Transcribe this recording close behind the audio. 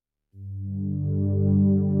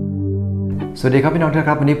สวัสดีครับพี่น้องค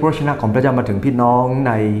รับวันนี้พระวจนะของพระเจ้ามาถึงพี่น้องใ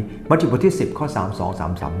นมัทธิวบทที่10ข้อ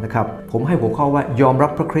32-33นะครับผมให้หัวข้อว่ายอมรั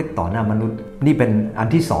บพระคริสต์ต่อหน้ามนุษย์นี่เป็นอัน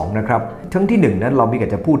ที่2นะครับทั้งที่1นั้นเรามีการ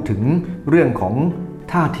จะพูดถึงเรื่องของ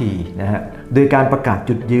ท่าทีนะฮะโดยการประกาศ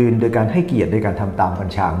จุดยืนโดยการให้เกียรติโดยการทำตามบัญ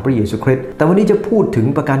ชาของพระเยซูคริสต์แต่วันนี้จะพูดถึง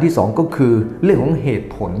ประการที่2ก็คือเรื่องของเหตุ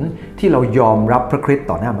ผลที่เรายอมรับพระคริสต์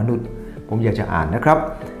ต่อหน้ามนุษย์ผมอยากจะอ่านนะครับ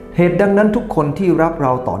เหตุดังนั้นทุกคนที่รับเร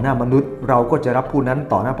าต่อหน้ามนุษย์เราก็จะรับผู้นั้น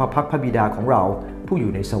ต่อหน้าพระพักพระบิดาของเราผู้อ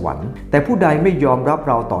ยู่ในสวรรค์แต่ผู้ใดไม่ยอมรับ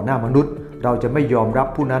เราต่อหน้ามนุษย์เราจะไม่ยอมรับ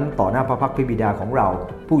ผู้นั้นต่อหน้าพระพักพระบิดาของเรา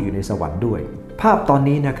ผู้อยู่ในสวรรค์ด้วยภาพตอน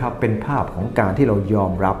นี้นะครับเป็นภาพของการที่เรายอ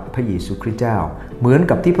มรับพระเยซูคริสต์เจ้าเหมือน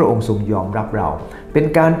กับที่พระองค์ทรงยอมรับเราเป็น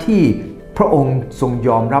การที่พระองค์ทรงย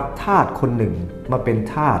อมรับทาสคนหนึ่งมาเป็น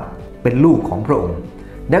ทาสเป็นลูกของพระองค์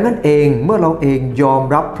ดังนั้นเองเมื่อเราเองยอม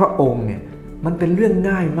รับพระองค์เนี่ยมันเป็นเรื่อง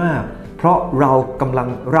ง่ายมากเพราะเรากำลัง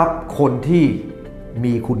รับคนที่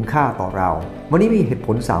มีคุณค่าต่อเราวันนี้มีเหตุผ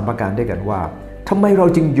ล3ประการด้วยกันว่าทำไมเรา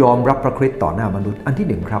จึงยอมรับพระคริสต์ต่อหน้ามนุษย์อัน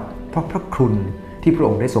ที่1ครับเพราะพระคุณที่พระอ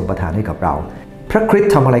งค์ได้ทรงประทานให้กับเราพระคริส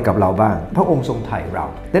ต์ทำอะไรกับเราบ้างพระองค์ทรงไถ่เรา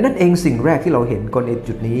ดังนั้นเองสิ่งแรกที่เราเห็นก่อนใน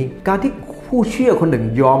จุดนี้การที่ผู้เชื่อคนหนึ่ง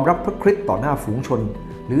ยอมรับพระคริสต์ต่อหน้าฝูงชน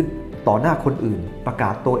หรือต่อหน้าคนอื่นประกา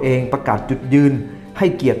ศตัวเองประกาศจุดยืนให้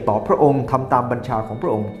เกียรติต่อพระองค์ทำตามบัญชาของพร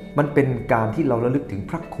ะองค์มันเป็นการที่เราระลึกถึง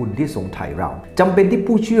พระคุณที่ทรงไถ่เราจำเป็นที่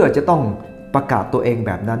ผู้เชื่อจะต้องประกาศตัวเองแ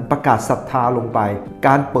บบนั้นประกาศศรัทธาลงไปก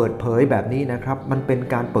ารเปิดเผยแบบนี้นะครับมันเป็น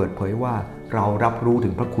การเปิดเผยว่าเรารับรู้ถึ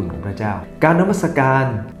งพระคุณของพระเจ้าการนมัสการ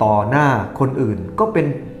ต่อหน้าคนอื่นก็เป็น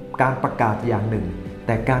การประกาศอย่างหนึ่งแ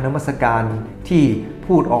ต่การนมัสการที่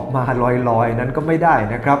พูดออกมาลอยๆนั้นก็ไม่ได้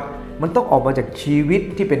นะครับมันต้องออกมาจากชีวิต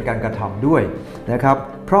ที่เป็นการกระทำด้วยนะครับ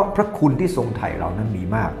เพราะพระคุณที่ทรงไถ่เรานั้นมี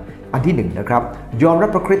มากอันที่1นะครับยอมรับ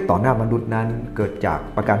พระคริสต์ต่อหน้ามนุษย์นั้นเกิดจาก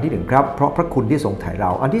ประการที่1ครับเพราะพระคุณที่ทรงไถ่เร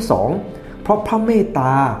าอันที่2เพราะพระเมตต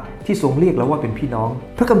าที่ทรงเรียกเราว่าเป็นพี่น้อง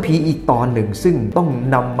พระคัมภีร์อีกตอนหนึ่งซึ่งต้อง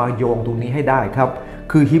นำมาโยงตรงนี้ให้ได้ครับ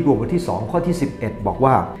คือฮีบรูบทที่2ข้อที่11บอก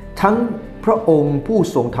ว่าทั้งพระองค์ผู้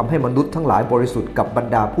ทรงทำให้มนุษย์ทั้งหลายบริสุทธิ์กับบรร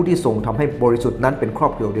ดาผู้ที่ทรงทำให้บริสุทธิ์นั้นเป็นครอ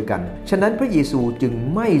บครัวเดียวกันฉะนั้นพระเยซูจึง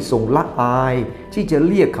ไม่ทรงละอายที่จะ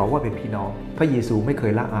เรียกเขาว่าเป็นพี่น้องพระเยซูไม่เค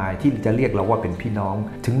ยละอายที่จะเรียกเราว่าเป็นพี่น้อง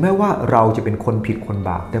ถึงแม้ว่าเราจะเป็นคนผิดคนบ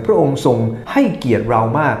าปแต่พระองค์ทรงให้เกียรติเรา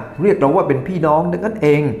มากเรียกเราว่าเป็นพี่น้องดังนั้นเอ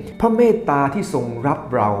งพระเมตตาที่ทรงรับ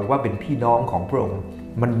เราว่าเป็นพี่น้องของพระองค์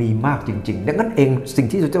มันมีมากจริงๆดังนั้นเองสิ่ง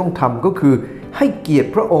ที่เราจะต้องทำก็คือให้เกียรติ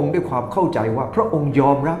พระองค์ด้วยความเข้าใจว่าพระองค์ย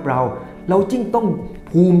อมรับเราจึงต้อง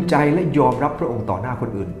ภูมิใจและยอมรับพระองค์ต่อหน้าคน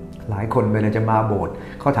อื่นหลายคนเวลาจะมาโบสถ์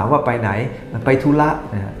เขาถามว่าไปไหนไปธุระ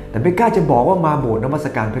นะแต่ไม่กล้าจะบอกว่ามาโบสถ์นมัส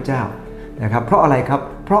การพระเจ้านะครับเพราะอะไรครับ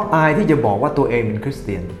เพราะอายที่จะบอกว่าตัวเองเป็นคริสเ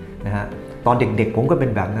ตียนนะฮะตอนเด็กๆผมก็เป็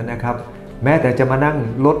นแบบนั้นนะครับแม้แต่จะมานั่ง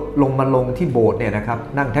รถลงที่โบสถ์เนี่ยนะครับ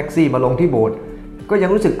นั่งแท็กซี่มาลงที่โบสถ์ก็ยัง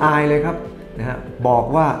รู้สึกอายเลยครับนะฮะบอก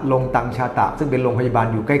ว่าลงตังชาตะซึ่งเป็นโรงพยาบาล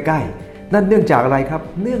อยู่ใกล้ๆนั่นเนื่องจากอะไรครับ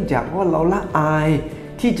เนื่องจากว่าเราละอาย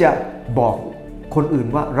ที่จะบอกคนอื่น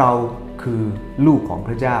ว่าเราคือลูกของพ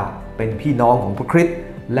ระเจ้าเป็นพี่น้องของพระคริสต์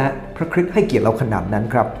และพระคริสต์ให้เกียรติเราขนาดนั้น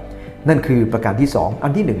ครับนั่นคือประการที่2อั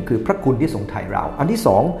นที่1คือพระคุณที่ทรงไถ่เราอันที่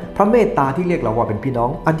2พระเมตตาที่เรียกเราว่าเป็นพี่น้อง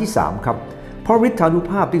อันที่3ครับเพราะฤทธานุ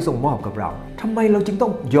ภาพที่ทรงมอบกับเราทำไมเราจึงต้อ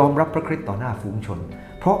งยอมรับพระคริสต์ต่อหน้าฝูงชน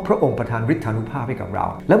เพราะพระองค์ประทานฤทธานุภาพให้กับเรา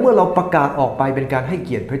และเมื่อเราประกาศออกไปเป็นการให้เ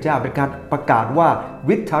กียรติพระเจ้าเป็นการประกาศว่า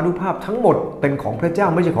ฤทธานุภาพทั้งหมดเป็นของพระเจ้า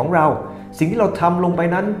ไม่ใช่ของเราสิ่งที่เราทำลงไป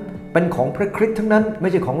นั้นเป็นของพระคริสต์ทั้งนั้นไม่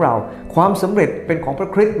ใช่ของเราความสำเร็จเป็นของพระ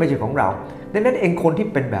คริสต์ไม่ใช่ของเราดังนั้นเองคนที่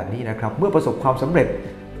เป็นแบบนี้นะครับเมื่อประสบความสำเร็จ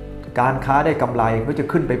การค้าได้กำไรก็จะ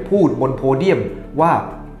ขึ้นไปพูดบนโพเดียมว่า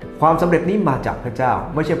ความสำเร็จนี้มาจากพระเจ้า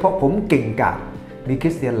ไม่ใช่เพราะผมเก่งกาจมีค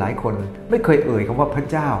ริสเตียนหลายคนไม่เคยเอ่ยคำว่าพระ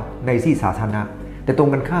เจ้าในที่สาธารณะแต่ตรง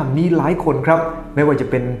กันข้ามมีหลายคนครับไม่ว่าจะ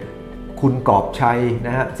เป็นคุณกอบชัยน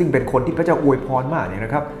ะฮะซึ่งเป็นคนที่พระเจ้าอวยพรมากเนี่ยน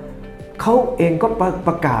ะครับเขาเองก็ป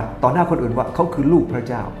ระกาศต่อหน้าคนอื่นว่าเขาคือลูกพระ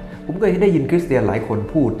เจ้าผมก็ได้ยินคริสเตียนหลายคน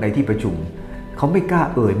พูดในที่ประชุมเขาไม่กล้า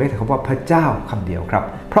เอ่ยแม้แต่คำว่าพระเจ้าคำเดียวครับ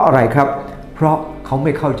เพราะอะไรครับเพราะเขาไ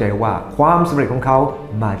ม่เข้าใจว่าความสำเร็จของเขา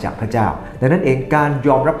มาจากพระเจ้าดังนั้นเองการย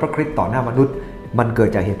อมรับพระคริสต์ต่อหน้ามนุษย์มันเกิด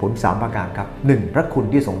จากเหตุผล3ประการครับ1พระคุณ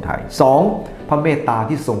ที่ทรงไถ่2พระเมตตา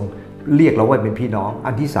ที่ทรงเรียกเราว่าเป็นพี่น้อง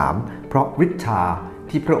อันที่3เพราะฤทธา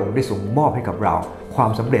ที่พระองค์ได้ทรงมอบให้กับเราความ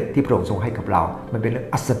สำเร็จที่พระองค์ทรงให้กับเรามันเป็นเรื่อง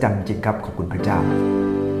อัศจรรย์จริงครับขอบคุณพระเจ้า